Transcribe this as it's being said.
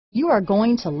You are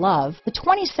going to love the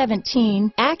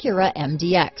 2017 Acura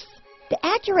MDX. The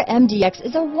Acura MDX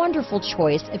is a wonderful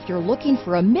choice if you're looking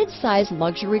for a mid-size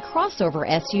luxury crossover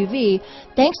SUV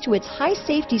thanks to its high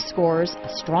safety scores,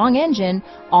 a strong engine,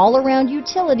 all-around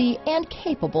utility, and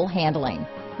capable handling.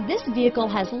 This vehicle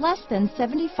has less than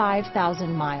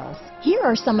 75,000 miles. Here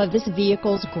are some of this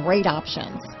vehicle's great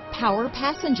options: power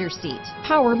passenger seat,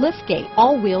 power liftgate,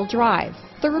 all-wheel drive,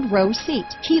 third row seat,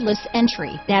 keyless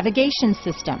entry, navigation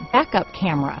system, backup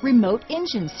camera, remote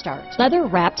engine start, leather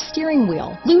wrapped steering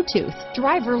wheel, Bluetooth,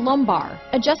 driver lumbar,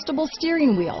 adjustable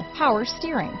steering wheel, power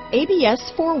steering,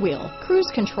 ABS 4-wheel, cruise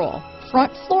control,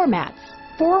 front floor mats,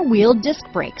 4-wheel disc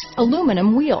brakes,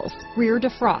 aluminum wheels, rear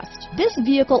defrost. This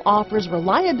vehicle offers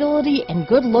reliability and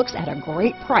good looks at a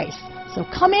great price. So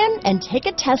come in and take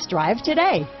a test drive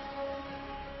today.